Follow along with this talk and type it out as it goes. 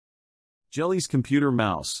Jelly's computer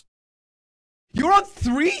mouse. You're on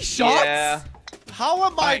 3 shots? Yeah. How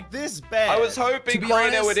am I this bad? I was hoping be Crainer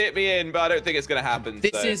honest, would hit me in, but I don't think it's gonna happen.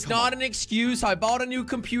 This so. is not an excuse. I bought a new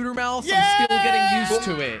computer mouse. Yay! I'm still getting used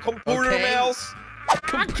to it. Computer okay? mouse.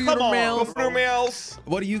 Computer Come on. mouse. Computer mouse.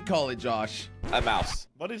 What do you call it, Josh? A mouse.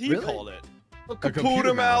 What did he Really? call it? A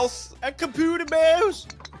computer mouse. A computer mouse.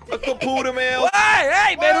 A computer mouse.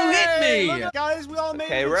 Hey, man, who hit me? Look, guys, we all made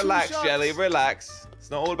Okay, it with 2 relax, shots. Jelly. Relax. It's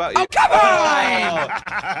not all about you. Oh, come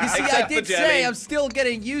on! You see, I Except for did Jelly. say I'm still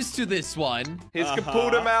getting used to this one. His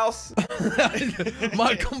computer mouse.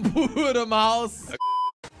 My computer mouse.